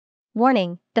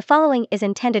Warning, the following is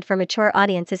intended for mature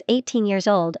audiences 18 years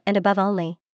old and above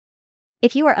only.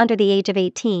 If you are under the age of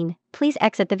 18, please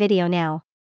exit the video now.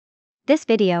 This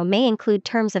video may include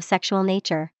terms of sexual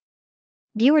nature.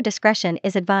 Viewer discretion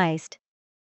is advised.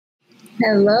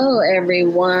 Hello,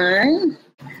 everyone.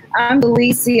 I'm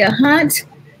Alicia Hunt,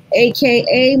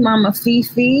 aka Mama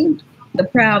Fifi, the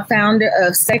proud founder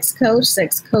of Sex Coach,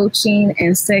 Sex Coaching,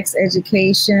 and Sex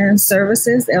Education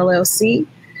Services, LLC.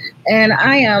 And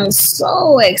I am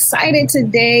so excited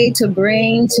today to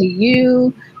bring to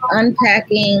you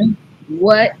Unpacking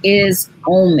What is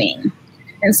OMing.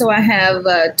 And so I have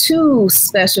two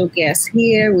special guests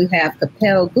here. We have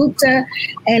Kapil Gupta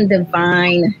and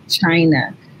Divine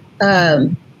China.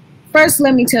 First,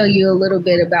 let me tell you a little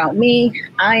bit about me.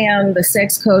 I am the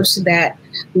sex coach that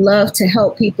loves to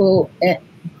help people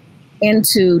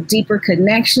into deeper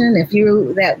connection. If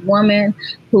you're that woman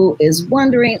who is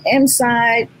wondering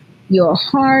inside your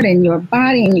heart and your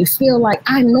body and you feel like,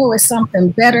 I know it's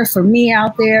something better for me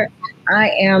out there,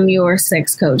 I am your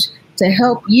sex coach to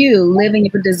help you live in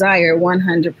your desire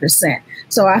 100%.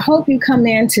 So I hope you come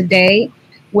in today,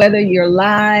 whether you're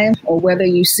live or whether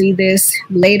you see this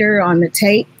later on the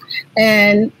tape,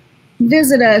 and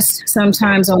visit us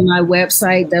sometimes on my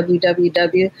website,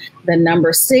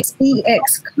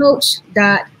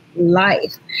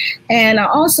 www.6excoach.life. And I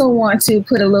also want to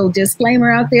put a little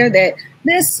disclaimer out there that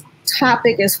this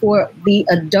topic is for the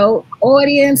adult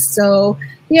audience. So,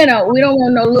 you know, we don't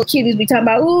want no little kiddies be talking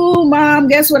about, ooh, mom,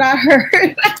 guess what I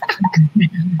heard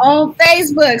on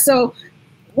Facebook. So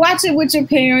watch it with your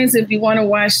parents if you want to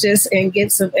watch this and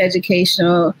get some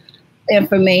educational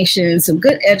information, some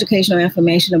good educational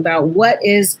information about what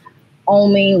is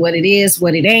OMing, what it is,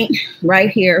 what it ain't, right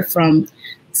here from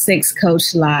Sex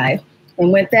Coach Live.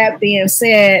 And with that being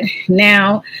said,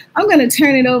 now I'm going to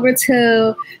turn it over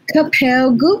to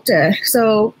Kapil Gupta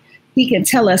so he can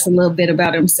tell us a little bit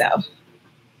about himself.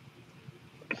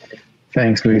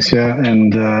 Thanks, Alicia,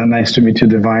 and nice to meet you,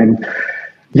 Divine.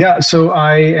 Yeah, so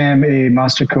I am a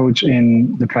master coach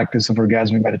in the practice of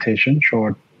orgasmic meditation,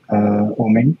 short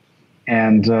OMing,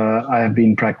 and I have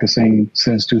been practicing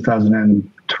since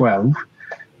 2012.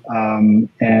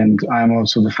 And I'm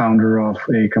also the founder of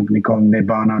a company called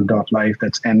Nibbana.life.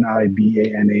 That's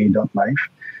Nibana.life.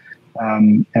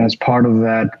 And as part of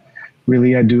that,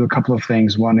 really, I do a couple of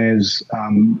things. One is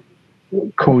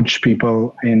coach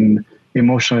people in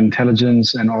emotional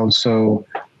intelligence and also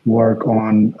work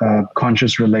on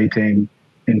conscious relating,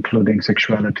 including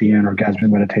sexuality and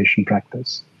orgasmic meditation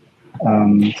practice.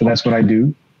 So that's what I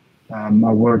do. I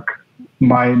work,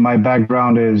 my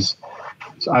background is,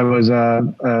 so I was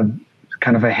a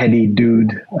kind of a heady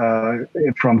dude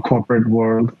from corporate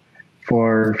world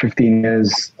for 15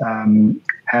 years,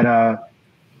 had a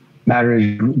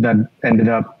marriage that ended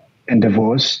up in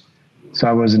divorce. So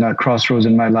I was in a crossroads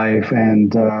in my life,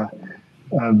 and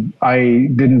I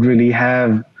didn't really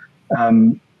have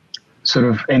sort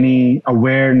of any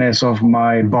awareness of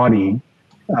my body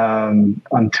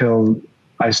until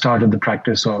I started the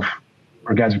practice of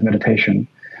orgasmic meditation.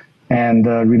 And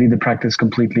really the practice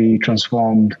completely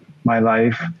transformed my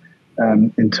life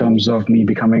in terms of me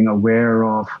becoming aware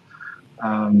of,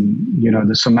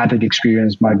 the somatic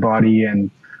experience, my body,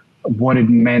 and what it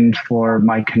meant for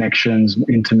my connections,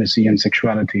 intimacy, and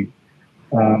sexuality.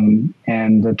 And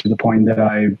to the point that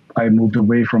I moved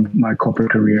away from my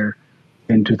corporate career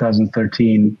in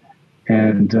 2013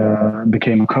 and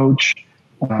became a coach.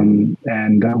 And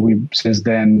we since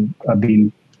then have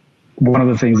been, one of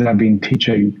the things that I've been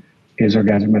teaching is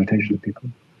orgasmic meditation to people.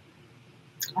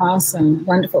 Awesome.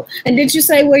 Wonderful. And did you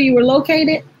say where you were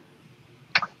located?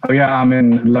 Oh, yeah. I'm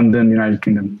in London, United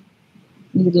Kingdom.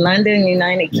 London,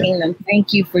 United Kingdom.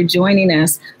 Thank you for joining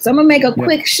us. So I'm going to make a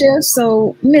quick shift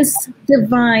so Miss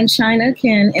Divine China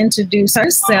can introduce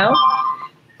herself.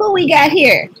 Who we got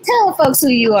here? Tell folks who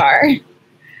you are.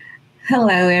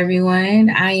 Hello, everyone.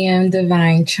 I am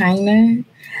Divine China.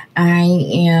 I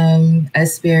am a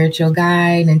spiritual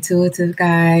guide, intuitive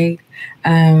guide.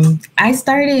 I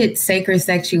started sacred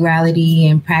sexuality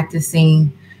and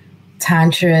practicing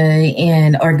Tantra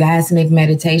and orgasmic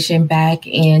meditation back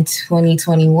in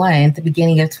 2021, the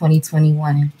beginning of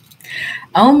 2021.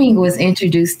 OMing was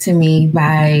introduced to me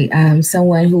by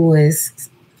someone who was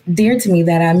dear to me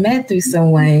that I met through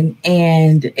someone,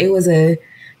 and it was a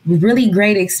really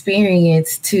great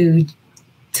experience to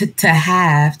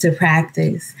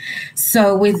practice.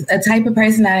 So with a type of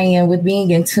person I am, with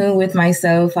being in tune with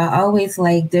myself, I always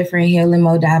like different healing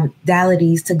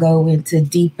modalities to go into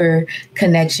deeper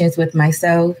connections with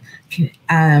myself.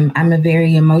 I'm a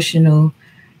very emotional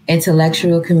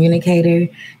intellectual communicator.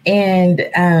 And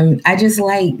I just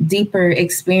like deeper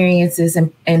experiences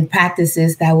and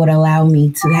practices that would allow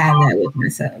me to have that with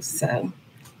myself. So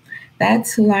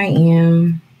that's who I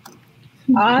am.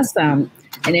 Awesome.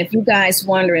 And if you guys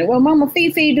wondering, well, Mama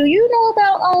Fifi, do you know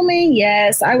about OMing?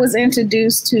 Yes, I was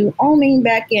introduced to OMing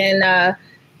back in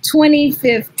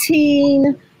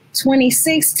 2015,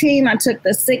 2016. I took the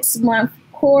 6-month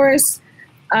course.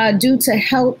 Due to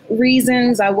health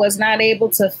reasons, I was not able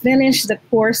to finish the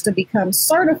course to become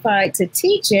certified to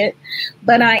teach it,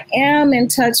 but I am in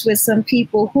touch with some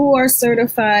people who are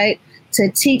certified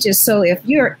to teach it. So if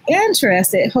you're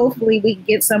interested, hopefully we can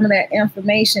get some of that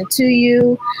information to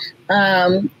you,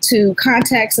 to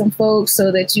contact some folks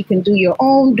so that you can do your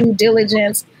own due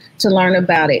diligence to learn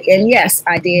about it. And yes,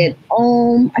 I did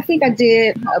I think I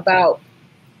did about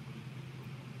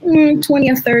 20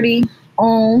 or 30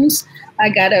 ohms I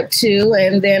got up to,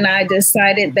 and then I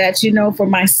decided that, for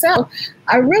myself,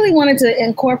 I really wanted to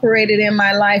incorporate it in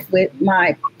my life with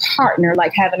my partner,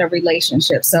 like having a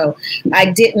relationship. So I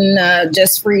didn't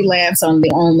just freelance on the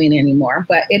OMing anymore,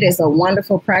 but it is a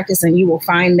wonderful practice, and you will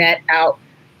find that out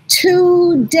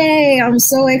today. I'm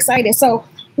so excited. So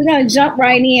we're going to jump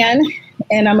right in,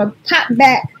 and I'm going to pop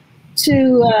back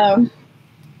to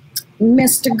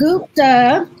Mr.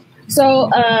 Gupta.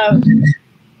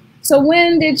 So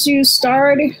when did you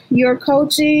start your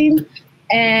coaching?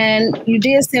 And you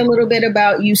did say a little bit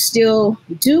about you still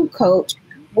do coach.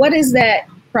 What does that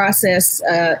process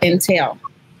entail?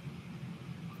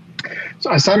 So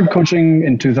I started coaching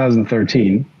in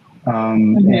 2013.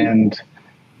 And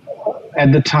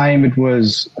at the time it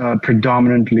was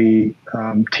predominantly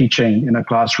teaching in a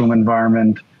classroom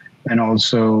environment, and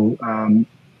also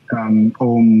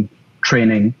OM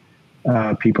training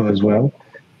people as well.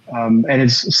 And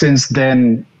it's since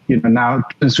then, now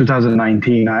since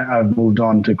 2019, I've moved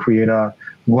on to create a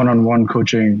one-on-one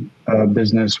coaching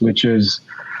business, which is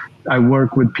I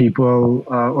work with people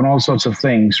on all sorts of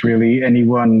things, really.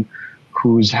 Anyone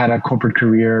who's had a corporate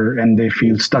career and they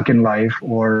feel stuck in life,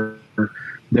 or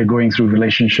they're going through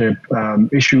relationship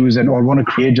issues or want to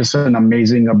create just an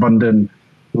amazing, abundant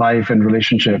life and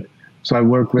relationship. So I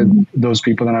work with those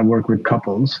people, and I work with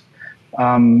couples.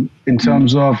 In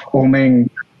terms of OMing,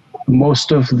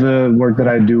 most of the work that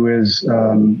I do is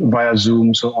via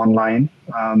Zoom, so online.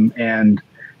 And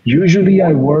usually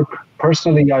I work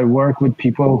with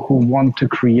people who want to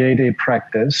create a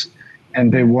practice,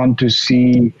 and they want to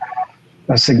see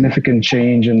a significant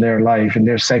change in their life, in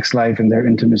their sex life, in their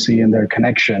intimacy, in their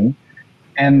connection.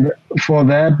 And for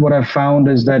that, what I've found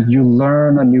is that you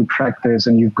learn a new practice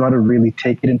and you've got to really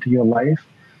take it into your life.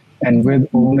 And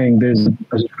with OMing, there's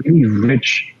a really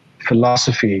rich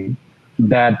philosophy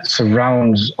that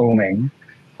surrounds OMing.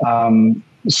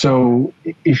 So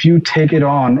if you take it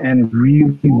on and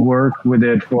really work with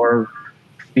it for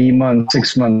 3 months,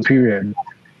 6 month period,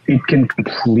 it can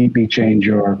completely change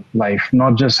your life,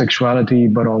 not just sexuality,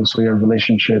 but also your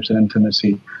relationships and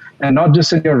intimacy. And not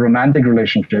just in your romantic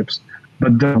relationships,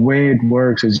 but the way it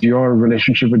works is your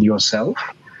relationship with yourself,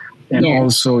 and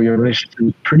also your relationship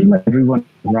with pretty much everyone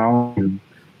around you.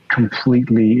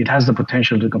 Completely, it has the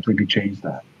potential to completely change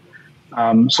that.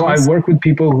 So I work with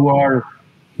people who are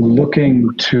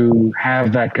looking to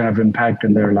have that kind of impact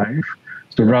in their life.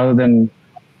 So rather than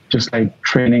just like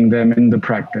training them in the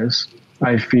practice,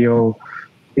 I feel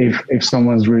if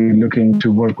someone's really looking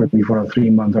to work with me for a 3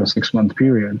 month or 6 month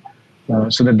period,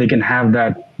 so that they can have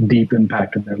that deep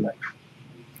impact in their life.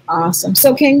 Awesome.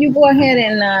 So can you go ahead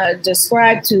and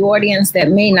describe to audience that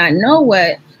may not know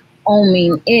what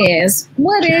OMing is?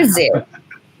 What is it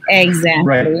exactly?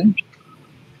 Right.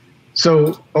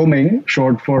 So OMing,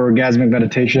 short for orgasmic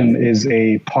meditation, is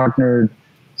a partnered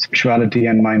sexuality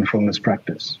and mindfulness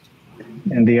practice.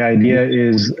 And the idea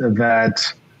is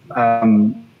that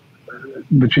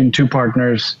between two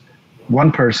partners,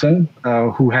 one person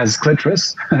who has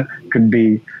clitoris, could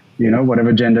be,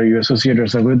 whatever gender you associate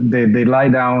yourself with, they lie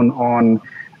down on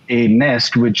a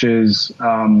nest, which is,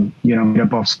 made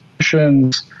up of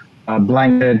cushions, a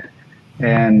blanket,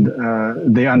 and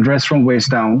they undress from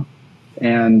waist down,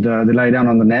 and they lie down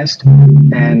on the nest,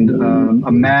 and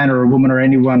a man or a woman or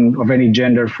anyone of any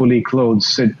gender fully clothed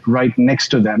sit right next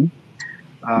to them.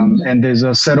 And there's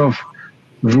a set of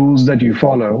rules that you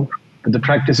follow, but the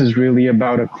practice is really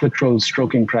about a clitoral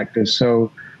stroking practice.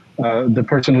 So the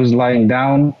person who's lying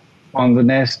down on the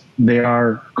nest, they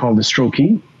are called the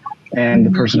strokee, and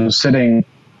the person who's sitting,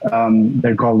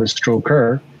 they're called the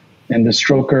stroker, and the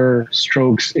stroker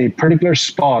strokes a particular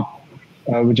spot,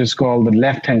 which is called the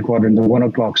left-hand quadrant, the 1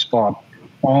 o'clock spot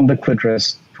on the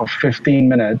clitoris for 15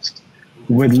 minutes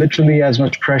with literally as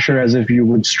much pressure as if you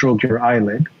would stroke your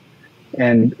eyelid.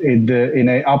 And in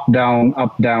a up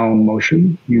down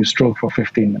motion, you stroke for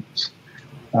 15 minutes.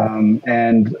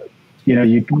 And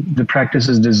the practice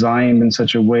is designed in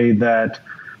such a way that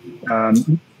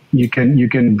you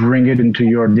can bring it into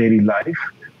your daily life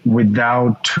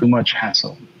without too much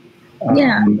hassle.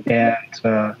 And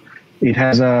it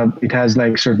has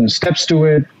like certain steps to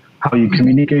it. How you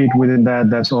communicate within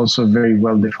that's also very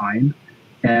well defined,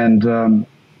 and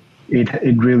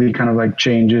it really kind of like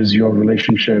changes your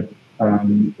relationship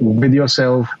with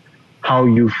yourself, how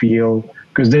you feel,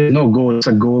 because there's no goal. It's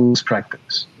a goalless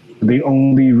practice. The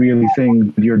only really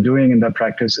thing that you're doing in that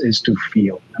practice is to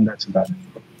feel, and that's about it.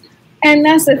 And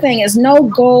that's the thing, is no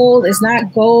goal. It's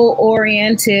not goal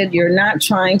oriented. You're not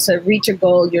trying to reach a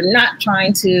goal. You're not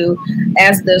trying to,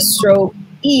 as the stroke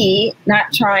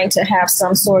not trying to have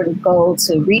some sort of goal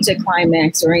to reach a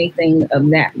climax or anything of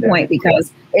that point,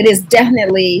 because it is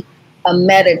definitely a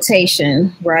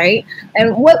meditation, right?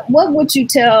 And what would you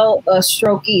tell a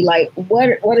strokee? Like,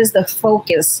 what is the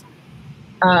focus?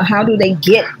 How do they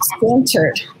get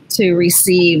centered to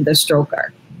receive the stroker?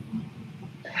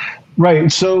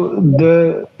 Right. So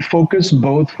the focus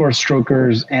both for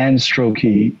strokers and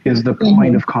strokee is the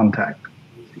point of contact.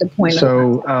 The point.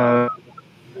 So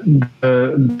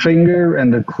the finger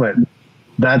and the clit,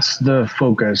 that's the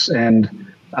focus. And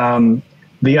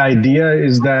the idea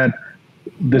is that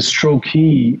the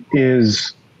strokee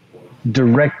is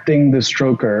directing the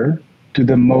stroker to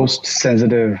the most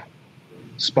sensitive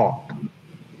spot.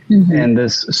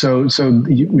 And so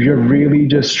you're really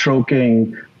just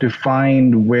stroking to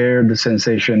find where the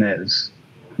sensation is,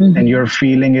 and you're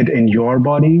feeling it in your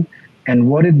body. And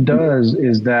what it does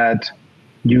is that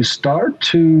you start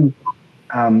to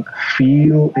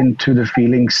feel into the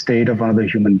feeling state of another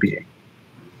human being.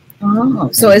 Oh,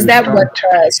 so is that what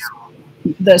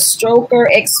the stroker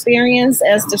experience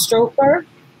as the stroker,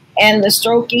 and the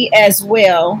strokee as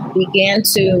well began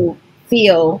to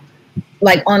feel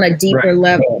like on a deeper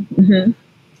level?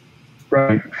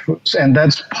 Right. And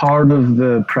that's part of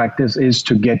the practice, is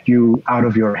to get you out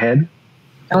of your head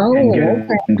and get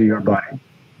into your body.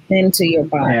 Into your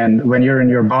body. And when you're in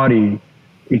your body,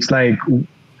 it's like,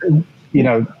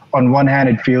 on one hand,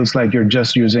 it feels like you're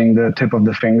just using the tip of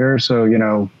the finger.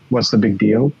 So, what's the big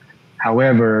deal?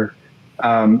 However,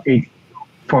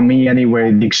 for me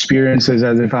anyway, the experience is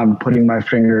as if I'm putting my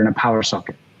finger in a power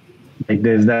socket. Like,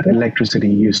 there's that electricity.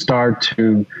 You start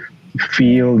to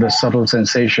feel the subtle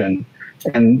sensation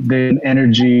and the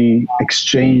energy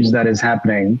exchange that is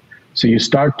happening. So you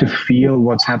start to feel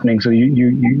what's happening. So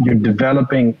you're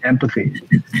developing empathy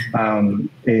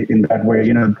in that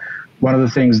way. One of the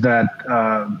things that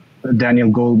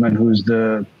Daniel Goleman, who's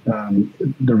the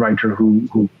writer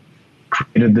who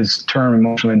created this term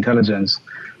emotional intelligence,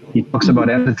 he talks about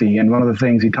empathy. And one of the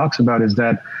things he talks about is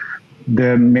that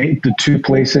the two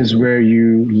places where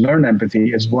you learn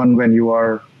empathy is one when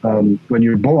you're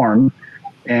born,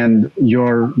 and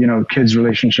your kid's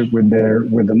relationship with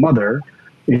the mother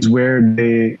is where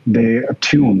they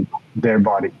attune their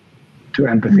body to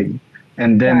empathy.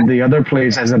 And then the other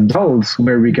place as adults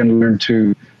where we can learn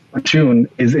to attune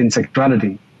is in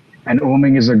sexuality. And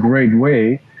OMing is a great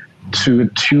way to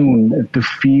attune, to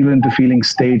feel into feeling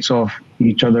states of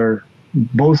each other,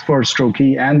 both for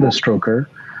strokee and the stroker,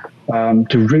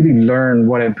 to really learn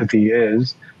what empathy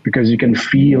is, because you can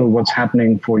feel what's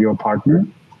happening for your partner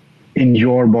in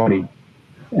your body.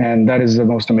 And that is the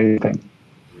most amazing thing.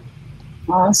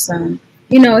 Awesome.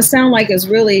 It sounds like it's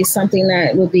really something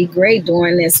that would be great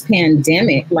during this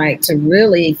pandemic, like to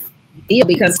really feel,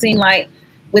 because it seems like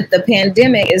with the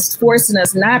pandemic, it's forcing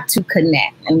us not to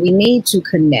connect, and we need to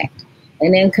connect.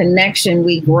 And in connection,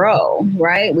 we grow,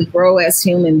 right? We grow as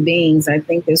human beings. I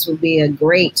think this would be a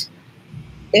great,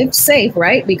 if safe,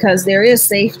 right? Because there is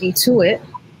safety to it,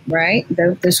 right?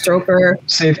 The stroker.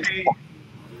 Safety.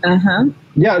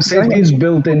 Yeah, safety is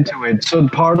built into it. So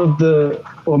part of the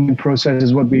OMing process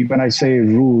is when I say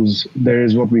rules, there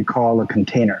is what we call a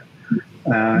container.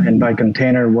 And by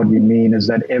container, what we mean is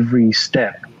that every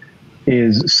step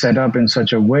is set up in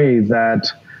such a way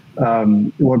that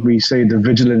what we say the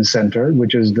vigilance center,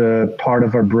 which is the part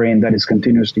of our brain that is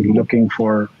continuously looking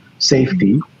for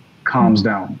safety, calms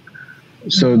down.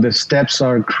 So the steps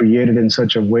are created in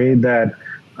such a way that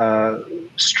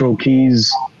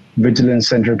strokee's vigilance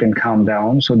center can calm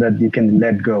down so that you can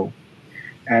let go.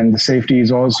 And the safety is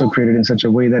also created in such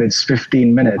a way that it's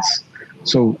 15 minutes.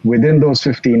 So within those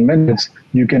 15 minutes,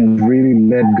 you can really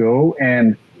let go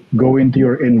and go into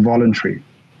your involuntary.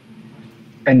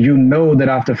 And that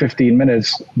after 15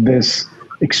 minutes, this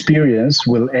experience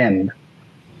will end.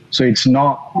 So it's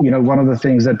not, one of the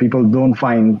things that people don't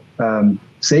find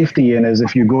safety in is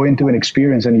if you go into an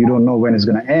experience and you don't know when it's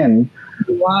going to end,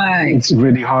 Right. it's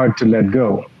really hard to let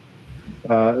go.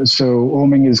 So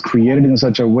OMing is created in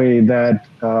such a way that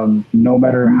no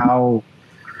matter how,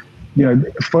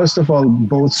 first of all,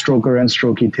 both stroker and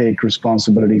strokee take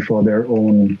responsibility for their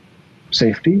own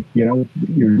safety.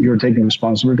 You're taking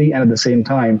responsibility, and at the same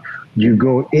time, you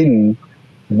go in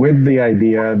with the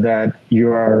idea that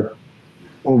you are,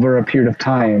 over a period of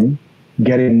time,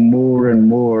 getting more and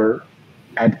more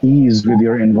at ease with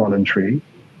your involuntary,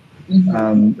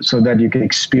 so that you can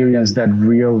experience that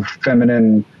real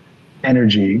feminine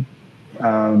energy,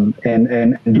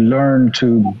 and learn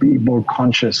to be more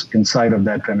conscious inside of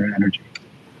that feminine energy.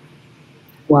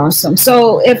 Awesome.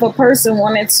 So if a person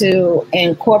wanted to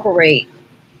incorporate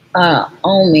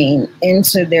OMing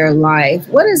into their life,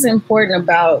 what is important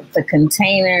about the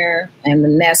container and the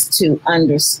nest to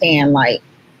understand? Like,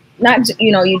 not,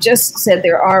 you just said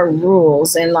there are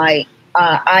rules, and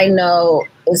I know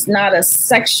it's not a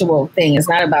sexual thing. It's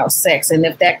not about sex. And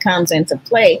if that comes into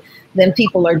play, then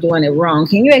people are doing it wrong.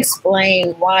 Can you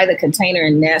explain why the container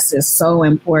and nest is so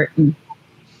important?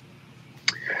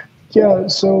 Yeah,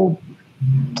 so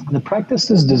the practice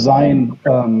is designed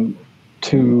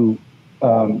to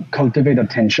cultivate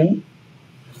attention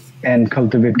and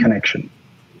cultivate connection.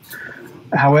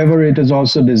 However, it is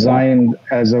also designed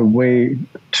as a way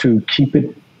to keep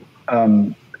it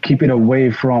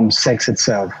away from sex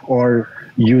itself, or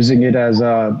using it as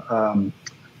a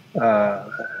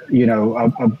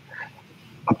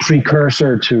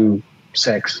precursor to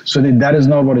sex. So that is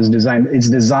not what is designed. It's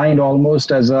designed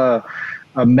almost as a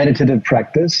meditative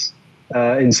practice,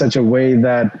 in such a way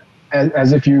that,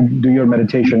 as if you do your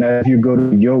meditation, as if you go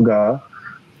to yoga,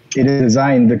 it is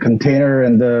designed, the container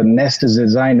and the nest is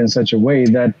designed in such a way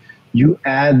that you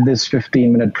add this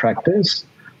 15-minute practice.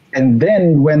 And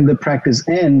then when the practice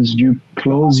ends, you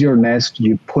close your nest,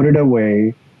 you put it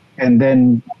away, and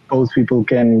then both people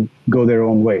can go their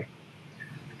own way.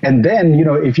 And then,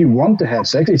 if you want to have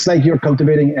sex, it's like you're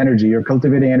cultivating energy. You're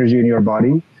cultivating energy in your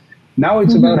body. Now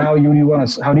it's about how do you want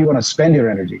to spend your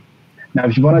energy. Now,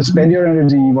 if you want to spend your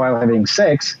energy while having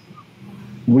sex,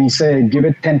 we say give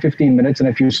it 10, 15 minutes. And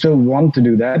if you still want to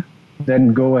do that,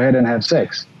 then go ahead and have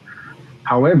sex.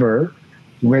 However,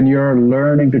 when you're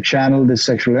learning to channel this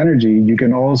sexual energy, you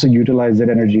can also utilize that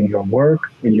energy in your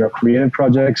work, in your creative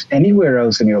projects, anywhere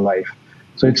else in your life.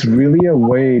 So it's really a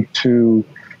way to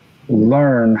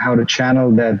learn how to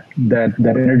channel that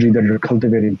energy that you're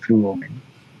cultivating through OMing.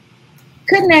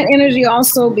 Couldn't that energy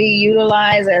also be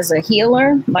utilized as a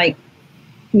healer? Like,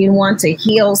 you want to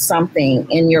heal something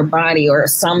in your body or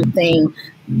something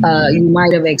you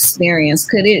might have experienced.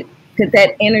 Could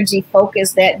that energy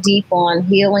focus that deep on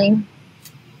healing?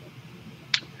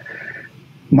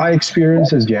 My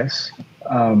experience is yes.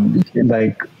 And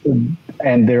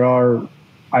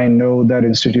I know that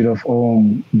Institute of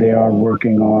Om, they are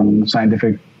working on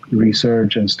scientific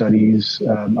research and studies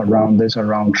around this,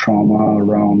 around trauma,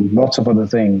 around lots of other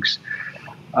things.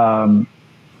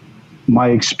 My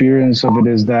experience of it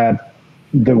is that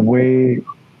the way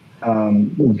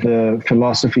the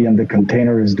philosophy and the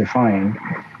container is defined,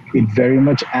 it very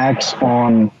much acts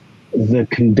on the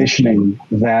conditioning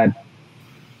that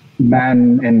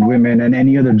man and women and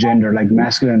any other gender, like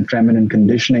masculine and feminine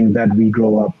conditioning that we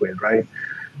grow up with, right?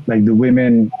 Like the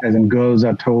women, as in girls,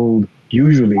 are told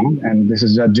usually, and this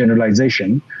is a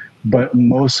generalization, but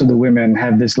most of the women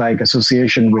have this like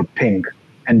association with pink,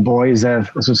 and boys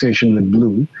have association with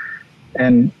blue.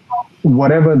 And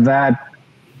whatever that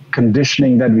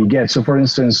conditioning that we get. So for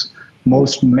instance,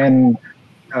 most men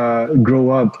grow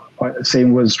up,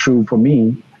 same was true for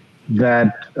me,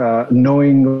 that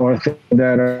knowing or thinking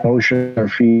that our emotions or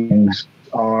feelings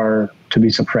are to be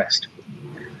suppressed.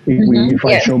 If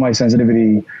I show my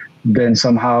sensitivity, then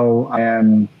somehow I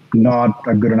am not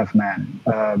a good enough man.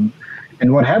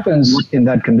 And what happens in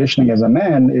that conditioning as a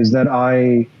man is that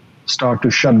I start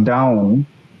to shut down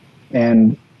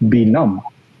and be numb.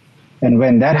 And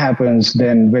when that happens,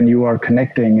 then when you are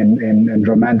connecting in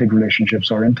romantic relationships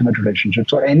or intimate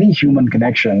relationships or any human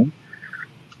connection,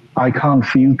 I can't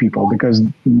feel people because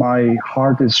my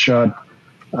heart is shut.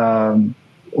 So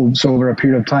over a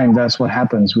period of time, that's what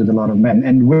happens with a lot of men.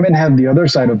 And women have the other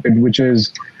side of it, which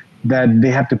is that they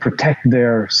have to protect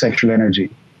their sexual energy.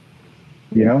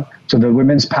 So the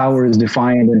women's power is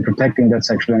defined in protecting that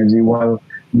sexual energy, while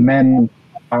men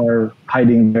are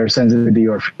hiding their sensitivity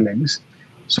or feelings.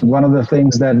 So one of the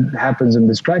things that happens in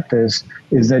this practice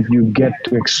is that you get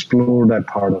to explore that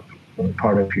part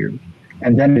of you.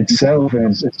 And then itself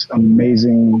is it's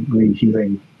amazingly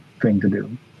healing thing to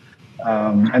do.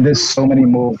 And there's so many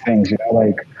more things,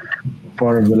 like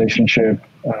for a relationship,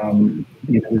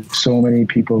 there's so many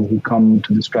people who come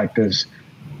to this practice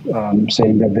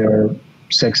saying that their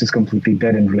sex is completely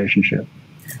dead in relationship.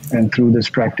 And through this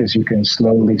practice, you can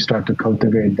slowly start to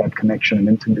cultivate that connection and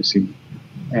intimacy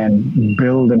and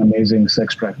build an amazing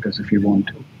sex practice if you want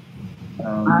to.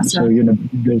 Awesome. So,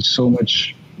 there's so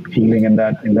much healing in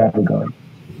that regard.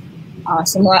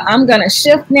 Awesome. Well, I'm going to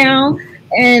shift now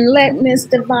and let Miss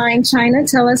Divine China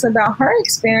tell us about her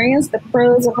experience, the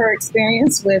pros of her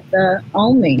experience with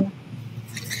OMing.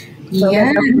 So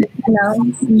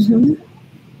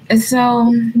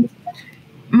So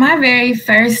my very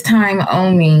first time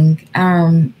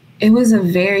OMing, it was a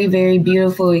very, very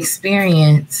beautiful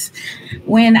experience.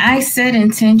 When I set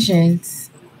intentions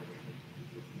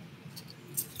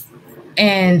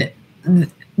and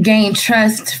gained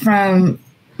trust from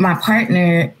my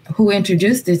partner who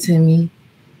introduced it to me,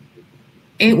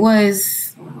 it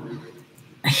was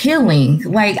healing.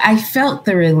 Like, I felt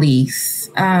the release.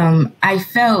 I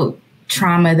felt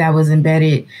trauma that was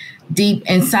embedded deep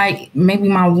inside, maybe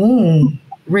my womb,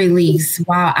 release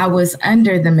while I was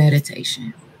under the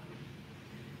meditation.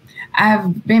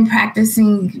 I've been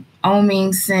practicing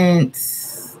OMing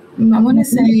since, I want to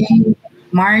say,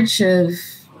 March of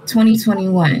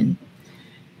 2021.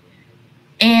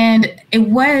 And it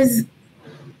wasn't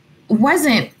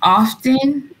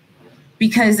often,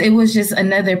 because it was just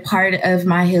another part of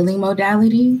my healing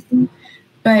modality.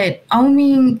 But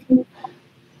OMing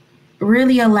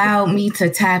really allowed me to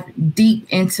tap deep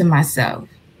into myself.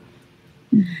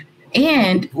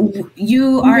 And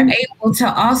you are able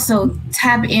to also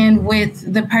tap in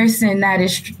with the person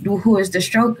who is the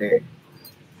stroker.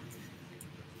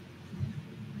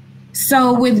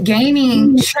 So with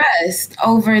gaining trust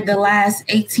over the last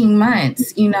 18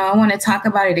 months, I want to talk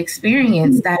about an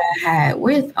experience that I had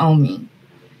with OMing.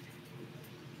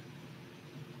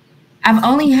 I've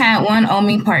only had one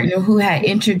OMing partner who had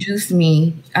introduced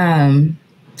me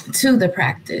to the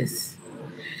practice,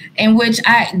 in which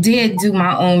I did do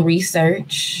my own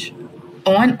research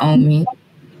on OMing.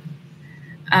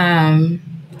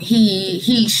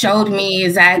 He showed me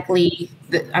exactly,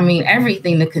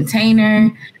 everything, the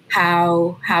container,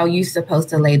 how you're supposed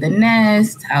to lay the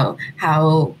nest,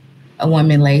 how a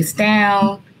woman lays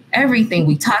down, everything.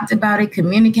 We talked about it,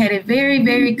 communicated, very,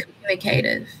 very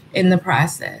communicative in the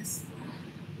process.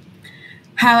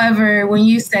 However, when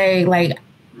you say, like,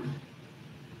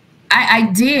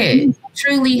 I did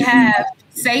truly have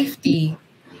safety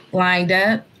lined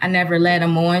up, I never led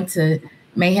him on to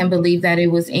make him believe that it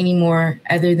was any more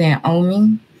other than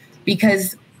OMing,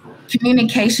 because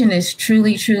communication is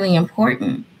truly, truly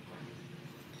important.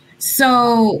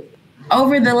 So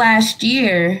over the last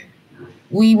year,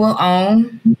 we will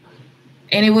OM,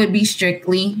 and it would be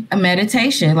strictly a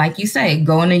meditation. Like you say,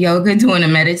 going to yoga, doing a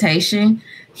meditation,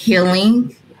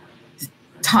 healing,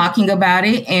 talking about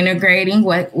it, integrating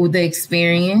with the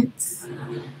experience.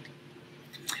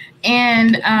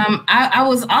 And I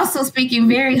was also speaking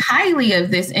very highly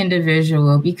of this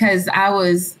individual because I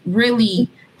was really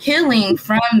healing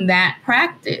from that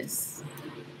practice.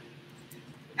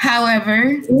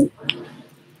 However,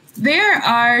 there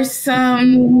are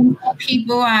some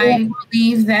people, I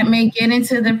believe, that may get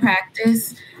into the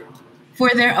practice for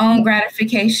their own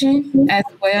gratification as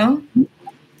well.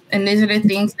 And these are the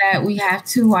things that we have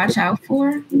to watch out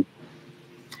for.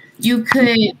 You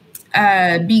could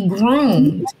be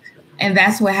groomed, and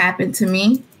that's what happened to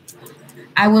me.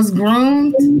 I was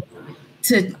groomed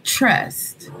to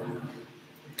trust.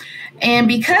 And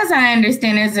because I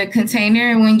understand there's a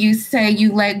container, when you say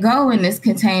you let go in this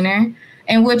container,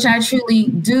 and which I truly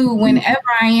do whenever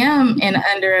I am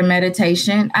under a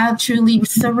meditation, I'll truly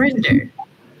surrender.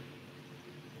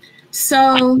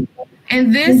 So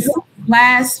in this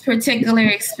last particular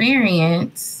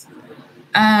experience,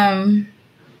 the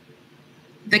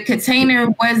container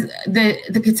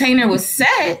was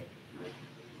set.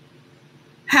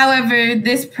 However,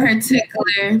 this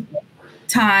particular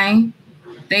time,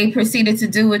 they proceeded to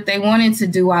do what they wanted to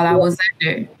do while I was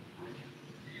under.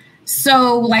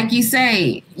 So, like you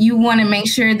say, you want to make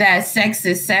sure that sex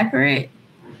is separate.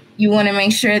 You want to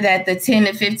make sure that the 10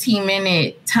 to 15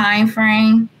 minute time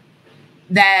frame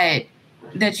that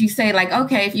you say, like,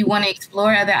 okay, if you want to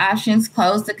explore other options,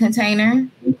 close the container,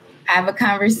 have a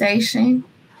conversation.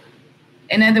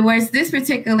 In other words, this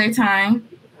particular time,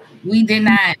 we did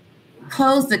not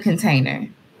close the container.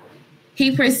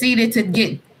 He proceeded to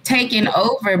get taken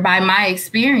over by my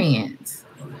experience.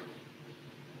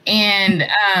 And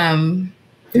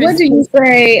what do you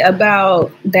say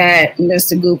about that,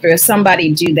 Mr. Gooper? If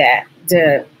somebody do that,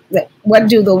 to what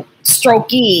do the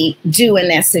strokee do in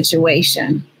that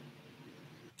situation?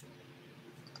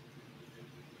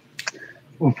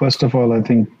 Well, first of all, I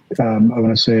think I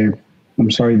want to say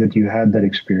I'm sorry that you had that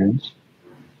experience.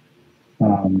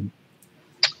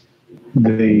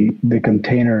 The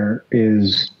container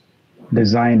is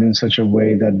designed in such a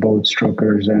way that both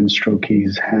strokers and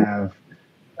strokees have,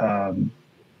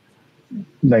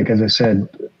 like as I said,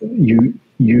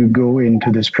 you go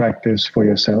into this practice for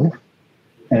yourself,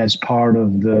 and as part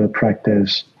of the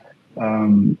practice,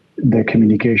 the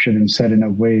communication is set in a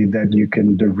way that you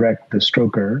can direct the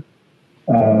stroker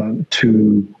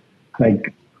to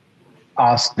like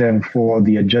ask them for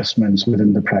the adjustments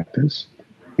within the practice,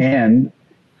 and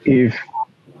if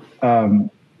the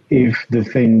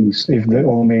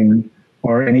oming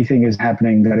or anything is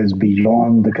happening that is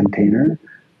beyond the container,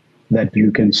 that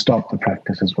you can stop the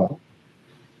practice as well.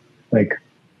 Like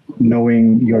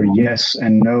knowing your yes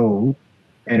and no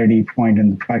at any point in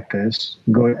the practice.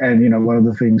 One of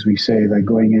the things we say, like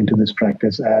going into this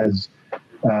practice as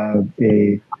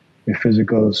a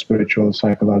physical, spiritual,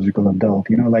 psychological adult,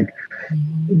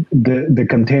 the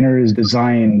container is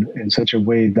designed in such a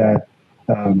way that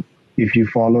if you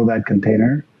follow that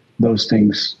container, those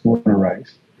things won't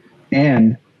arise.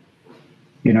 And,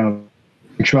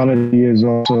 sexuality is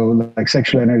also like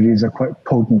sexual energy is a quite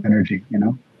potent energy,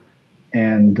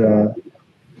 And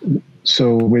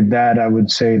so with that, I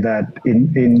would say that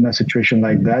in a situation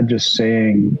like that, just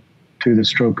saying to the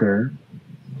stroker,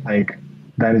 like,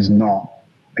 that is not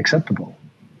acceptable.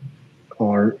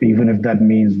 Or even if that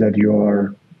means that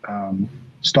you're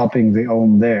stopping the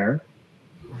own there,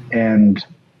 and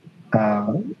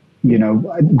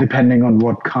depending on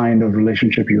what kind of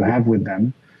relationship you have with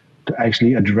them, to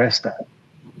actually address that,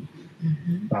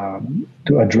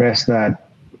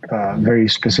 very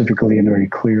specifically and very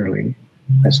clearly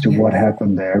as to what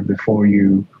happened there before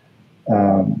you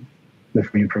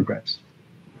progress.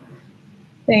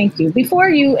 Thank you. Before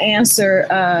you answer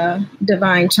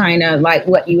Divine China, like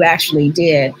what you actually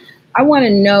did, I want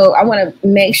to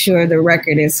make sure the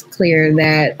record is clear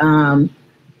that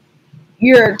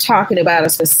you're talking about a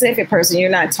specific person. You're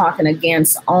not talking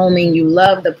against oming. You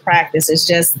love the practice. It's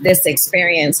just this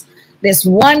experience, this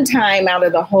one time out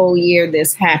of the whole year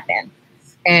this happened.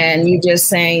 And you're just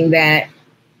saying that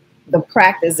the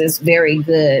practice is very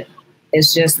good.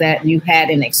 It's just that you had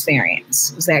an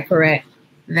experience. Is that correct?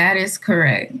 That is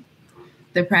correct.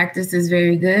 The practice is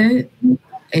very good.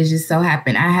 It just so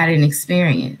happened I had an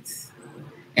experience.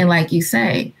 And like you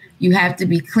say, you have to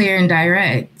be clear and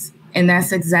direct. And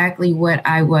that's exactly what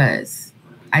I was.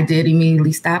 I did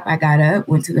immediately stop. I got up,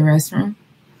 went to the restroom.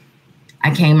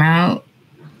 I came out.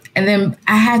 And then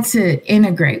I had to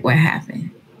integrate what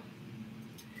happened.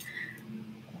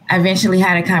 I eventually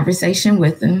had a conversation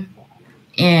with him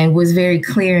and was very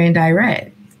clear and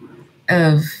direct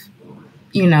of,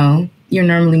 you're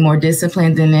normally more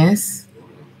disciplined than this.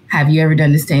 Have you ever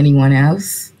done this to anyone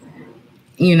else?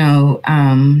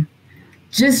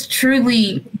 Just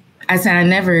truly, I said, I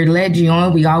never led you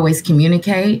on. We always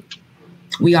communicate.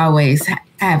 We always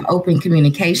have open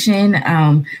communication.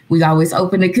 We always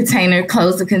open the container,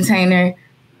 close the container.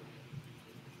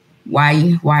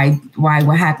 Why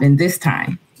what happened this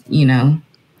time?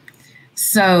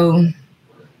 So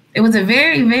it was a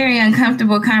very, very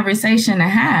uncomfortable conversation to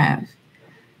have.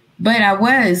 But I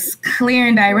was clear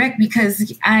and direct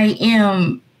because I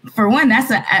am, for one,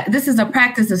 this is a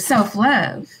practice of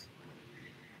self-love.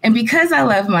 And because I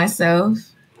love myself,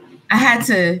 I had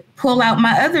to pull out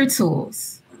my other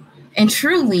tools and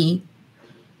truly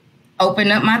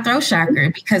open up my throat chakra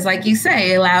because, like you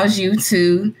say, it allows you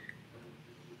to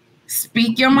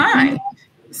speak your mind,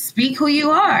 speak who you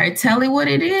are, tell it what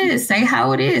it is, say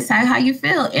how it is, how you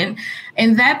feel. And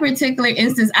in that particular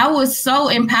instance, I was so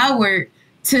empowered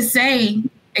to say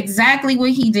exactly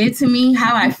what he did to me,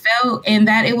 how I felt, and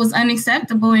that it was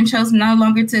unacceptable, and chose no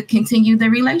longer to continue the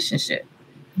relationship.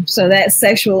 So that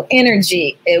sexual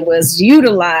energy, it was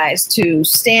utilized to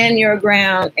stand your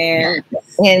ground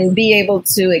and be able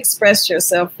to express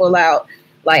yourself full out.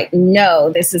 Like,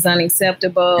 no, this is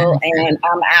unacceptable and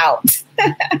I'm out.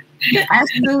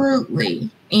 Absolutely.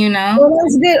 Well,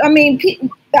 that's good. I mean,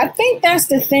 I think that's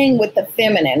the thing with the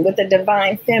feminine, with the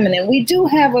divine feminine. We do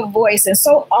have a voice. And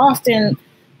so often,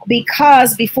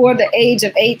 because before the age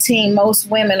of 18,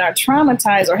 most women are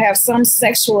traumatized or have some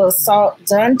sexual assault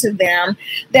done to them,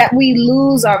 that we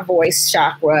lose our voice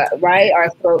chakra, right? Our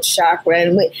throat chakra.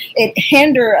 And it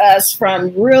hinders us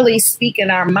from really speaking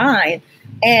our mind.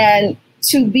 And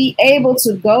to be able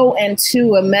to go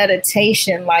into a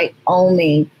meditation like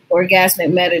OMing,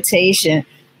 orgasmic meditation,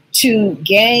 to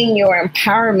gain your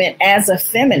empowerment as a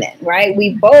feminine, right?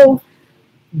 We both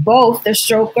the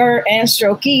stroker and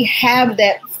strokee have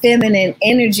that feminine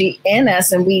energy in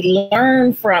us, and we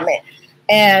learn from it.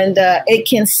 And it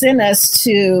can send us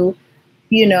to,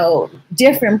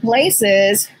 different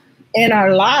places in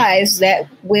our lives that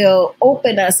will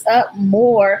open us up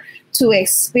more to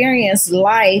experience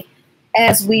life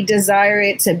as we desire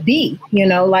it to be.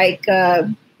 Like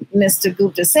Mr.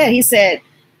 Gupta said, he said,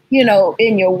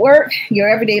 in your work, your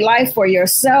everyday life, for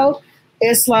yourself,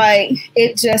 it's like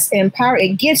it just empowers.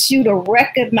 It gets you to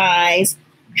recognize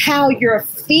how you're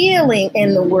feeling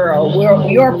in the world,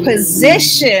 your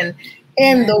position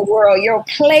in the world, your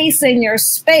place in your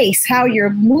space, how you're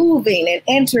moving and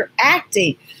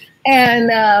interacting.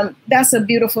 And that's a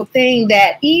beautiful thing,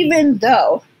 that even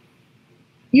though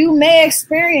you may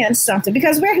experience something,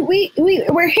 because we're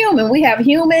human, we have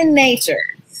human nature.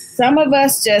 Some of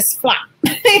us just flop,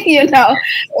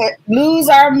 lose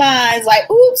our minds, like,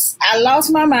 oops, I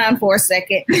lost my mind for a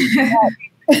second.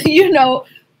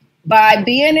 By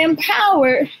being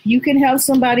empowered, you can help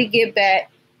somebody get back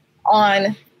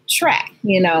on track,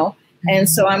 And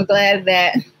so I'm glad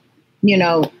that,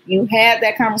 you had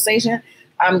that conversation.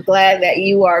 I'm glad that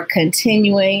you are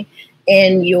continuing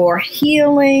in your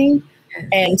healing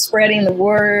and spreading the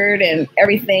word and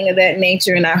everything of that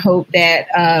nature. And I hope that,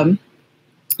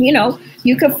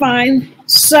 you could find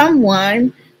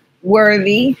someone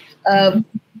worthy of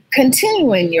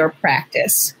continuing your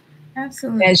practice.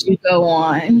 Absolutely. As you go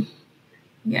on.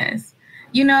 Yes.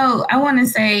 I want to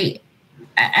say,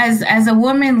 as a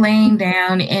woman laying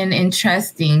down and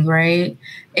trusting, right?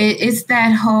 It's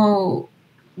that whole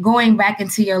going back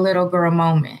into your little girl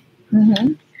moment.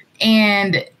 Mm-hmm.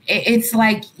 And it's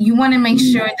like you want to make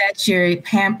sure that you're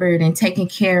pampered and taken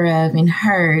care of and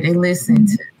heard and listened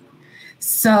to.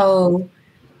 So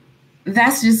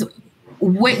that's just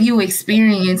what you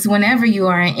experience whenever you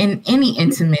are in any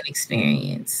intimate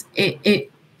experience. It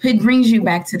brings you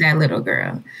back to that little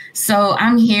girl. So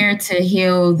I'm here to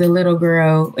heal the little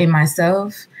girl in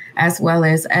myself as well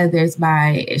as others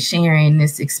by sharing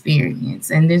this experience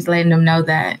and just letting them know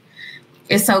that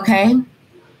it's okay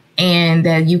and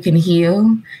that you can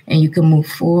heal and you can move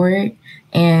forward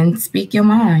and speak your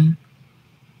mind.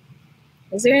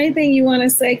 Is there anything you want to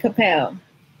say, Capel,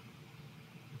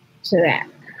 to that?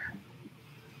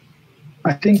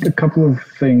 I think a couple of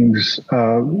things,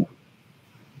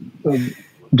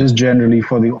 just generally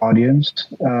for the audience,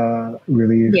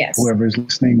 really, yes. Whoever's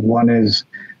listening. One is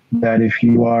that if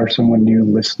you are someone new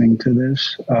listening to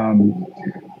this,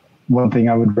 one thing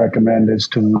I would recommend is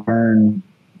to learn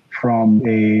from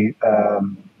a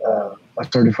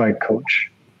certified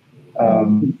coach.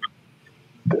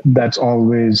 That's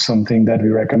always something that we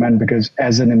recommend, because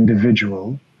as an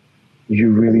individual, you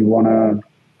really want to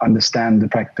understand the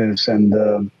practice and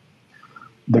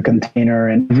the container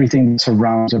and everything that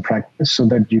surrounds the practice, so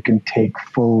that you can take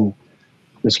full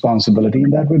responsibility in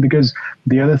that way. Because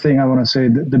the other thing I want to say,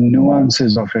 the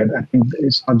nuances of it, I think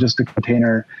it's not just the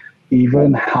container,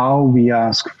 even how we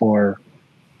ask for,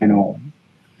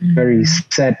 very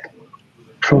set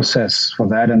process for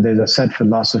that, and there's a set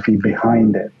philosophy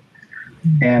behind it.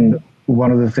 And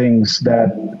one of the things that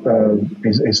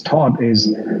is taught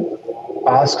is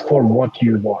ask for what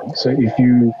you want. So if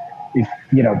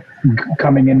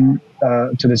coming in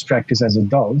to this practice as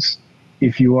adults,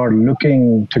 if you are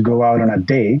looking to go out on a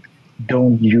date,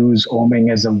 don't use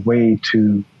OMing as a way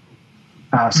to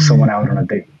ask someone out on a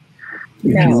date.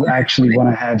 If you actually want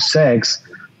to have sex,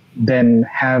 then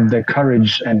have the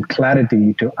courage and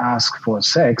clarity to ask for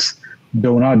sex.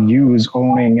 Do not use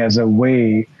OMing as a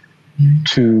way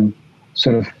to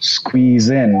sort of squeeze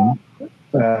in,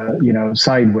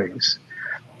 sideways.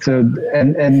 So,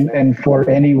 and for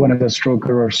anyone as a stroker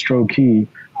or strokee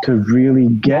to really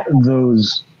get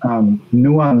those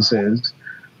nuances,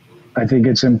 I think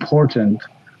it's important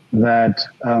that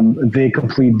they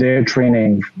complete their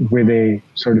training with a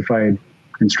certified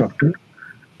instructor.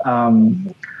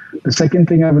 The second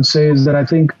thing I would say is that I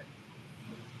think,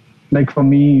 like for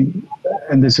me,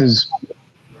 and this is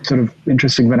sort of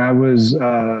interesting, when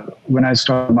I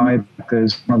started my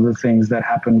practice, one of the things that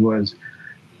happened was,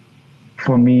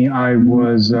 for me, I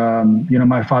was,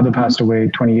 my father passed away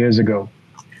 20 years ago.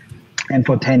 And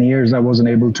for 10 years, I wasn't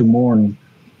able to mourn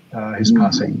his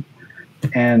passing.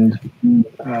 And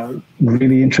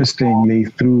really interestingly,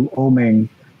 through OMing,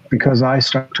 because I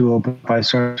started to open up, I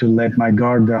started to let my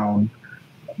guard down,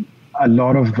 a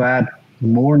lot of that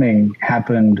mourning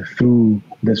happened through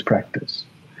this practice.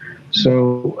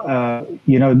 So,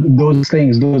 those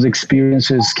things, those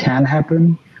experiences can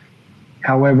happen.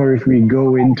 However, if we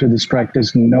go into this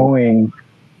practice knowing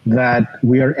that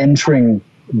we are entering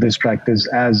this practice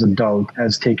as adult,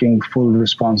 as taking full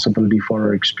responsibility for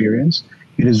our experience.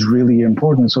 It is really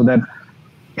important so that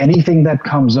anything that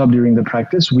comes up during the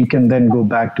practice, we can then go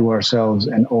back to ourselves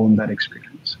and own that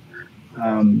experience.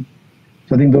 So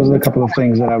I think those are a couple of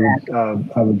things that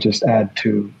I would just add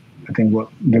to, I think, what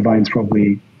Divine's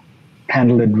probably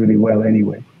handled it really well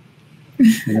anyway,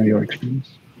 your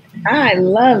experience. I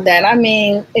love that. I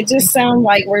mean, it just sounds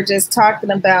like we're just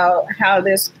talking about how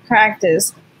this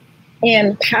practice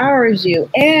empowers you,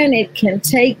 and it can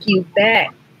take you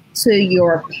back to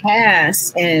your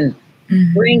past and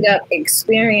bring up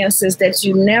experiences that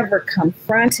you never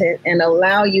confronted and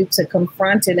allow you to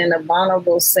confront it in a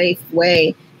vulnerable, safe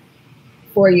way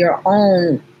for your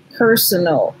own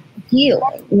personal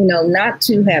healing, not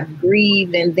to have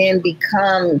grieved and then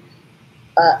become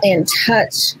in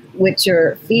touch with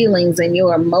your feelings and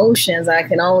your emotions. I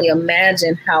can only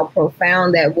imagine how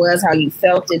profound that was, how you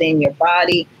felt it in your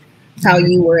body, how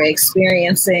you were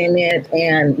experiencing it,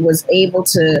 and was able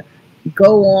to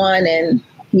go on and,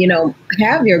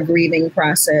 have your grieving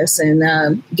process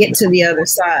and get to the other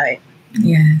side.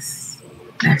 Yes.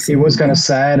 Absolutely. It was kind of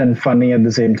sad and funny at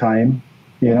the same time.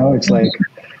 It's like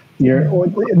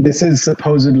this is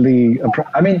supposedly,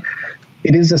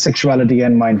 it is a sexuality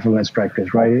and mindfulness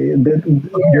practice, right?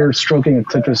 You're stroking a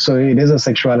clitoris, so it is a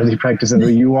sexuality practice, and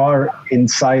you are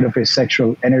inside of a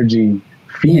sexual energy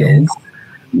field.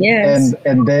 Yes.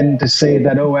 And then to say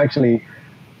that, actually,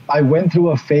 I went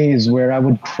through a phase where I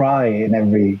would cry in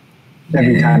every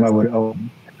time I would own.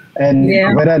 And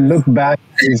when I look back,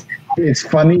 it's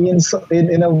funny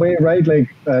in a way, right? Like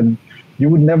you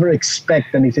would never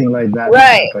expect anything like that.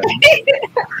 Right.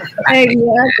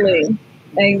 Exactly.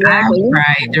 I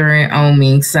cried during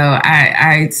OMing, so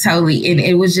I totally.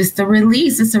 It was just a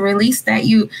release. It's a release that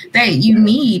you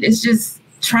need. It's just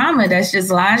trauma that's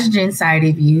just lodged inside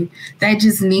of you that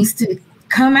just needs to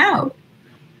come out.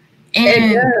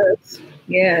 And it does.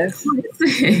 Yes.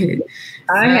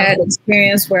 I had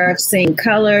experience where I've seen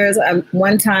colors.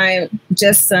 One time,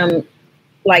 just some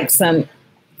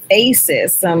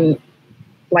faces, some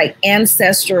like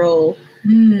ancestral,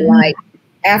 like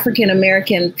African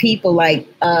American people,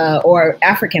 or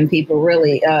African people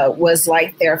really, was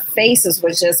like their faces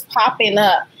was just popping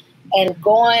up and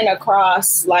going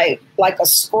across like a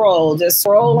scroll, just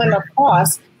scrolling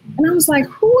across. And I was like,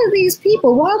 who are these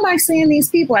people? Why am I seeing these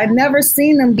people? I'd never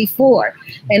seen them before.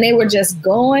 And they were just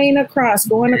going across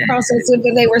as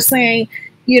if they were saying,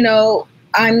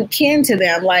 I'm kin to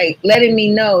them, like letting me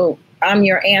know I'm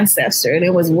your ancestor. And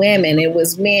it was women, it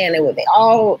was men, it was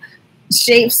all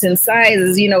shapes and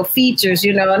sizes, features,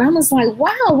 and I was like,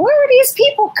 wow, where are these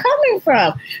people coming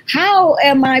from? How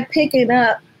am I picking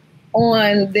up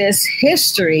on this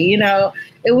history?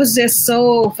 It was just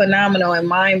so phenomenal and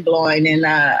mind blowing. And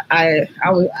that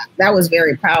was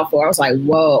very powerful. I was like,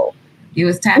 whoa. You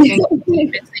was tapping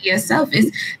into yourself.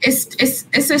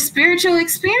 It's a spiritual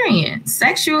experience.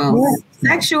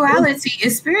 Sexuality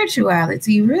is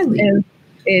spirituality, really. And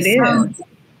it is.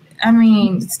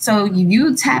 So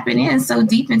you tapping in so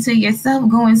deep into yourself,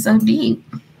 going so deep.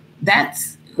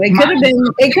 It could have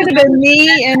been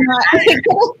me and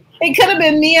it could have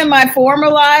been me in my former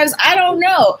lives. I don't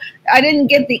know. I didn't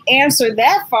get the answer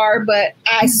that far, but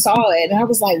I saw it and I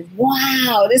was like,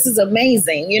 wow, this is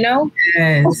amazing,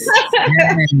 Yes.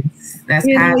 That's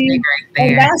cosmic right there.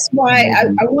 And that's why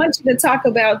I want you to talk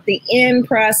about the end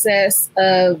process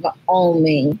of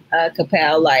OMing,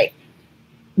 Kapil. Like,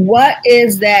 what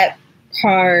is that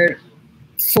part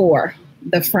for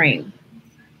the frame?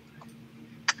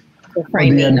 The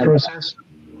framing. The end process?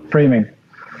 Framing.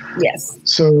 Yes.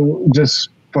 So just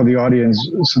for the audience,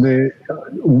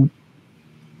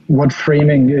 what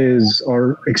framing is,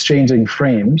 or exchanging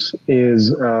frames,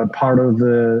 is part of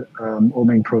the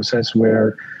OMing process,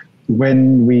 where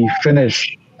when we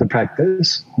finish the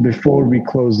practice, before we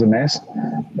close the nest,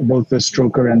 both the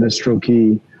stroker and the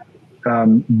strokee,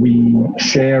 we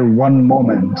share one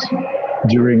moment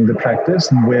during the practice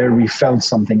where we felt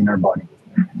something in our body.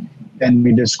 And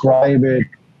we describe it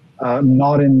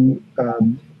not in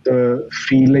the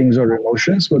feelings or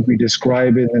emotions, but we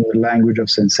describe it in the language of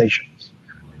sensations.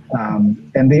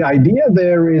 And the idea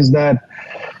there is that,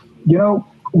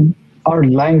 our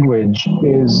language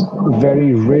is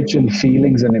very rich in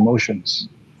feelings and emotions,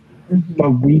 but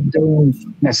we don't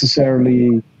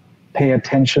necessarily pay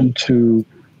attention to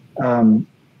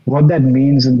what that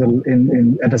means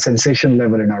at a sensation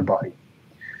level in our body.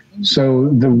 So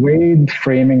the way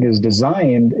framing is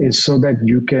designed is so that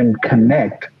you can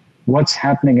connect what's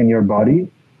happening in your body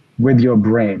with your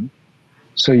brain.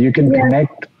 So you can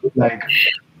connect,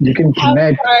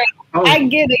 Oh, I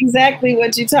get exactly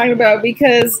what you're talking about,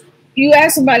 because you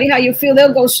ask somebody how you feel,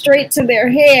 they'll go straight to their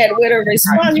head with a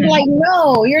response. You're like,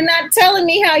 no, you're not telling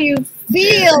me how you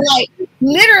feel. Like,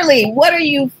 literally, what are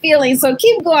you feeling? So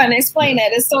keep going. Explain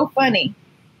that. It's so funny.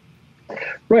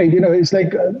 right. It's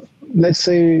like, let's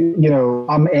say,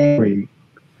 I'm angry.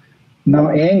 Now,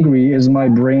 angry is my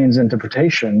brain's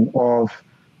interpretation of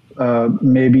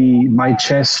maybe my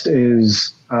chest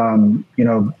is,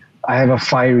 I have a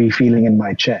fiery feeling in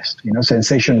my chest,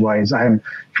 sensation wise. I am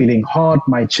feeling hot.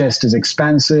 My chest is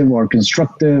expansive or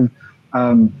constructive.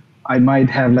 I might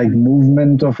have like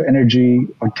movement of energy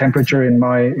or temperature in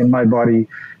my body.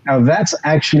 Now, that's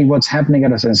actually what's happening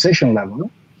at a sensation level.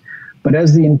 But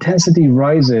as the intensity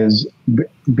rises,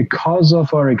 because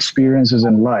of our experiences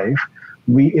in life,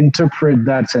 we interpret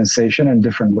that sensation in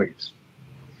different ways.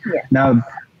 Yeah. Now,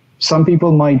 some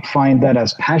people might find that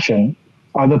as passion.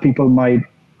 Other people might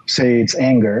say it's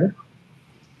anger.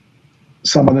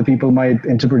 Some other people might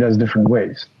interpret it as different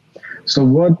ways. So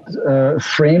what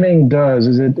framing does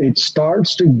is it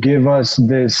starts to give us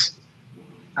this,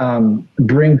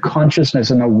 bring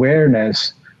consciousness and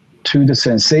awareness to the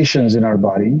sensations in our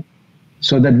body,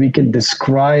 so that we can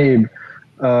describe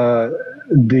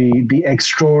the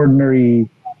extraordinary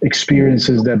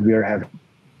experiences that we are having.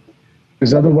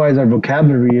 Because otherwise, our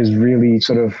vocabulary is really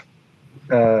sort of,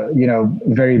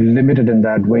 very limited in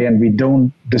that way, and we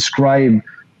don't describe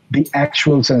the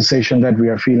actual sensation that we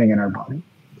are feeling in our body.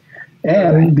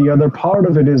 And the other part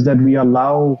of it is that we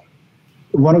allow,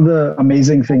 one of the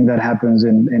amazing things that happens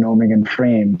in OMing and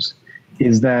frames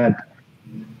is that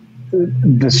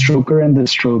the stroker and the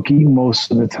strokee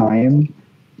most of the time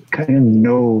kind of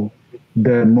know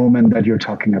the moment that you're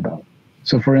talking about.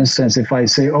 So for instance, if I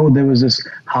say, oh, there was this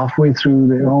halfway through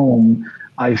the OM,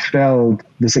 I felt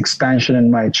this expansion in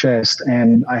my chest,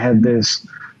 and I had this,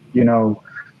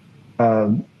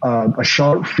 a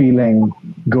sharp feeling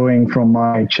going from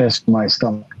my chest to my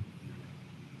stomach.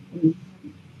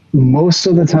 Most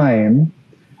of the time,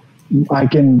 I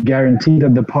can guarantee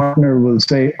that the partner will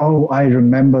say, oh, I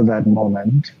remember that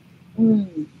moment.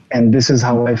 And this is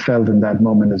how I felt in that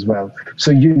moment as well.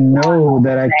 So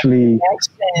that actually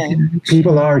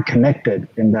people are connected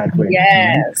in that way.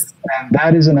 Yes. And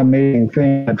that is an amazing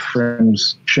thing that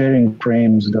sharing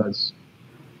frames does.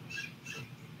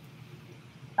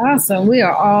 Awesome. We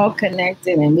are all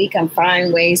connected, and we can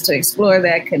find ways to explore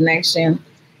that connection.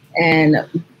 And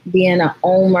being an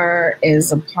OMer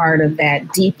is a part of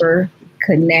that deeper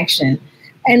connection.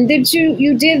 And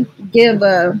you did give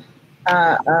a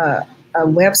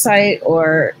website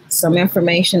or some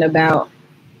information about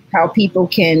how people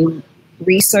can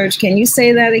research. Can you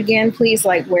say that again, please?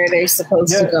 Like where they're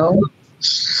supposed to go?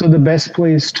 So the best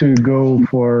place to go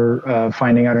for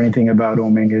finding out anything about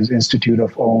OMing is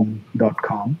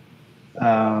instituteofom.com.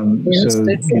 So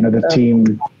the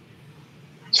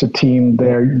team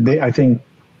there. I think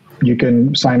you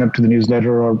can sign up to the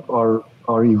newsletter or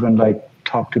even like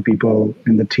talk to people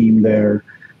in the team there.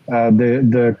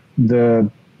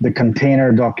 The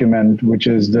container document, which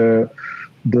is the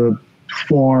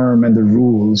form and the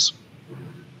rules,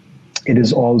 it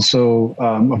is also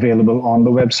available on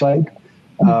the website.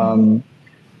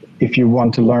 If you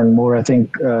want to learn more, I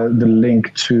think the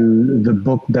link to the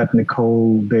book that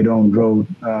Nicole Badon wrote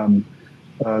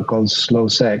called Slow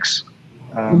Sex,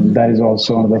 that is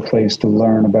also another place to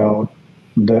learn about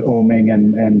the OMing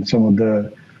and some of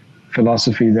the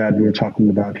philosophy that we're talking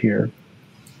about here.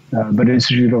 But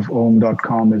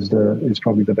instituteofom.com is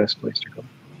probably the best place to go.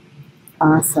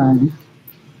 Awesome.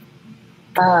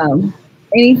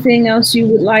 Anything else you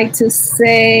would like to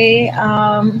say,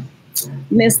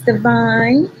 Miss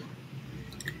Divine?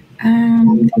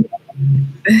 I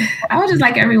would just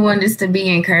like everyone just to be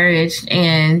encouraged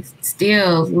and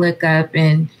still look up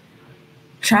and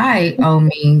try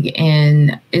OMing.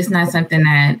 And it's not something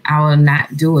that I will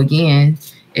not do again.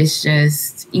 It's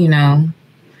just, I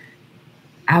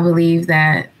believe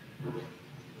that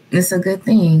it's a good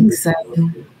thing. So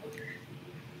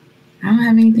I don't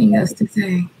have anything else to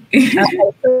say.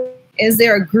 Is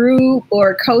there a group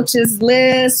or coaches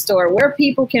list or where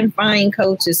people can find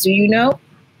coaches? Do you know?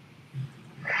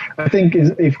 I think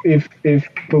if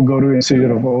people go to Institute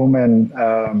of OM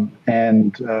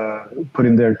and put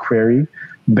in their query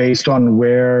based on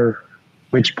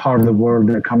which part of the world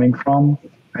they're coming from,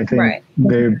 I think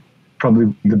they're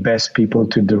probably the best people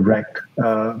to direct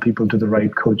people to the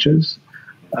right coaches.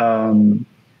 And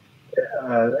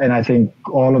I think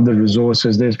all of the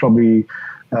resources, there's probably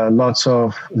lots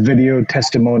of video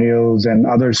testimonials and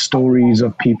other stories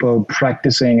of people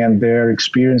practicing and their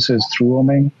experiences through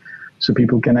OMing. So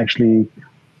people can actually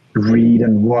read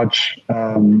and watch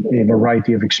a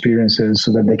variety of experiences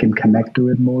so that they can connect to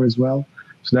it more as well.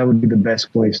 So that would be the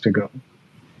best place to go.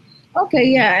 Okay,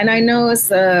 yeah, and I know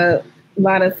it's a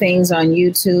lot of things on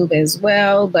YouTube as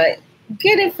well, but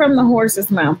get it from the horse's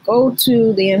mouth. Go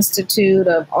to the Institute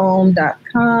of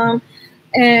OM.com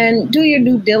and do your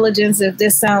due diligence. If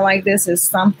this sounds like this is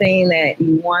something that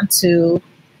you want to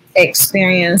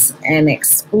experience and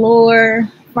explore,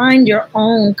 find your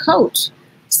own coach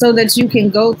so that you can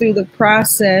go through the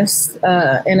process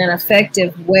in an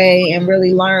effective way and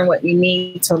really learn what you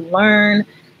need to learn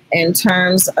in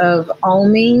terms of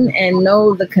OMing, and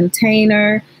know the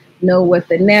container, know what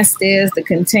the nest is, the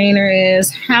container is,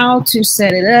 how to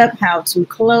set it up, how to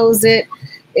close it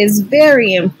is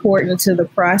very important to the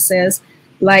process.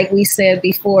 Like we said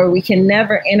before, we can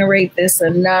never iterate this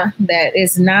enough that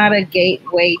it's not a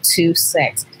gateway to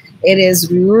sex. It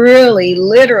is really,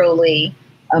 literally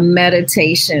a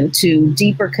meditation to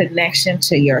deeper connection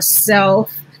to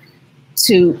yourself,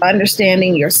 to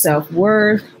understanding your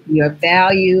self-worth, your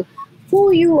value,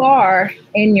 who you are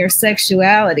in your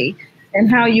sexuality, and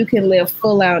how you can live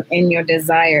full out in your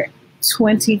desire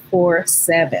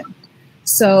 24/7.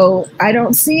 So I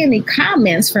don't see any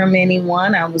comments from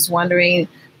anyone. I was wondering,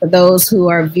 for those who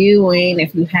are viewing,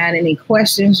 if you had any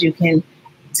questions, you can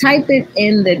type it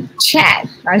in the chat.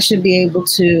 I should be able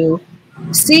to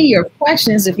see your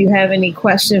questions. If you have any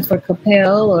questions for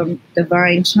Capel or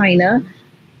Divine China,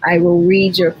 I will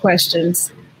read your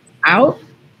questions out.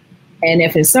 And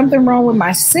if there's something wrong with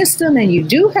my system and you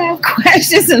do have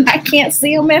questions and I can't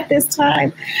see them at this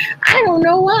time, I don't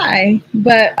know why.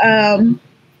 But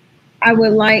I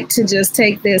would like to just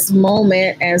take this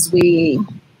moment as we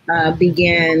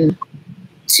begin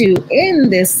to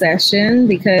end this session,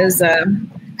 because I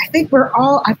think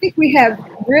we have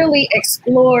really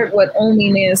explored what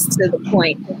OMing is to the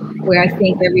point where I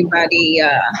think everybody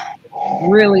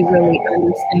really, really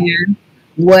understand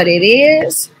what it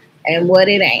is and what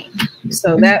it ain't.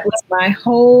 So that was my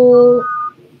whole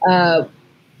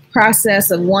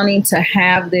process of wanting to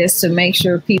have this, to make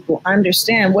sure people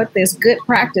understand what this good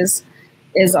practice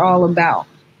is all about.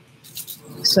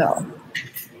 So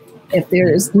if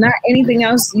there's not anything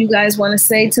else you guys want to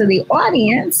say to the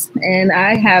audience, and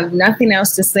I have nothing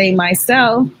else to say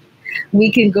myself, we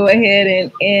can go ahead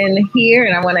and end here.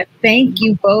 And I want to thank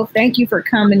you both. Thank you for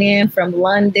coming in from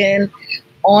London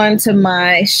onto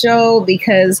my show,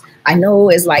 because I know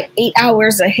it's like 8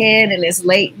 hours ahead and it's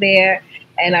late there.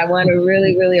 And I want to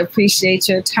really, really appreciate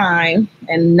your time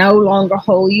and no longer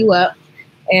hold you up.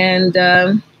 And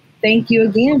thank you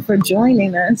again for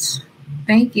joining us.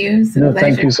 Thank you.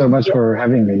 Thank you so much for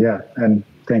having me. Yeah. And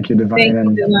thank you, Divine.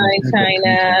 Thank you, Divine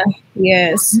China.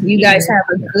 Yes. You guys have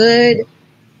a good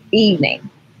evening.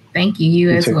 Thank you. You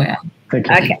as well. Thank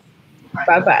you. Okay.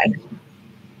 Bye-bye.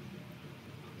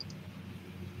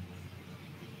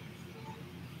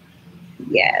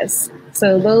 Yes.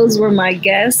 So those were my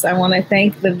guests. I want to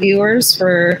thank the viewers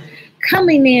for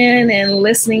coming in and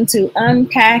listening to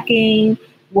Unpacking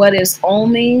What is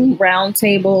OMing,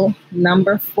 Roundtable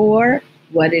number 4,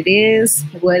 what it is,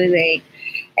 what it ain't.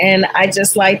 And I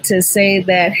just like to say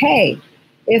that, hey,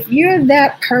 if you're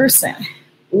that person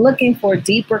looking for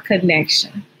deeper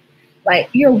connection, like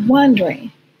you're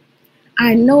wondering,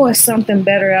 I know it's something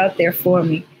better out there for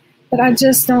me, but I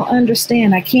just don't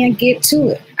understand. I can't get to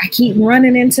it. I keep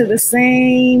running into the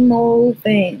same old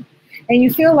thing. And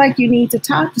you feel like you need to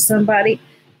talk to somebody,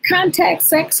 contact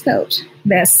Sex Coach.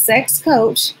 That's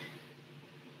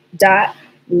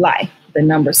sexcoach.life. The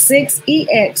number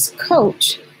 6EX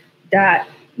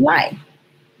coach.life.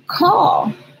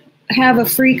 Call, have a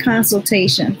free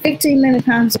consultation, 15-minute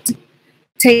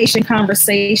consultation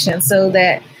conversation, so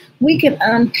that we can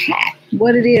unpack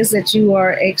what it is that you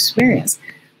are experiencing.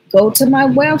 Go to my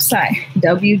website,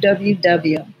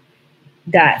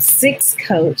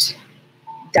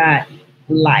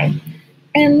 www.sixcoach.life,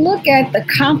 and look at the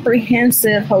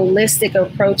comprehensive, holistic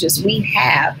approaches we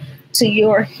have to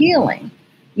your healing.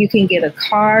 You can get a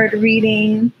card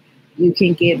reading, you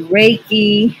can get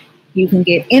Reiki, you can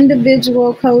get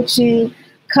individual coaching,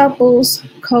 couples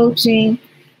coaching,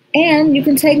 and you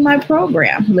can take my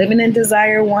program, Living in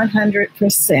Desire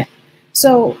 100%.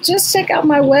 So just check out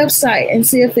my website and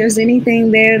see if there's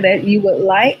anything there that you would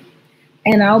like,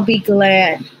 and I'll be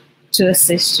glad to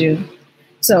assist you.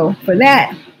 So for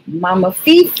that, Mama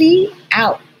Fifi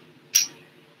out.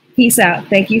 Peace out.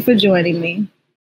 Thank you for joining me.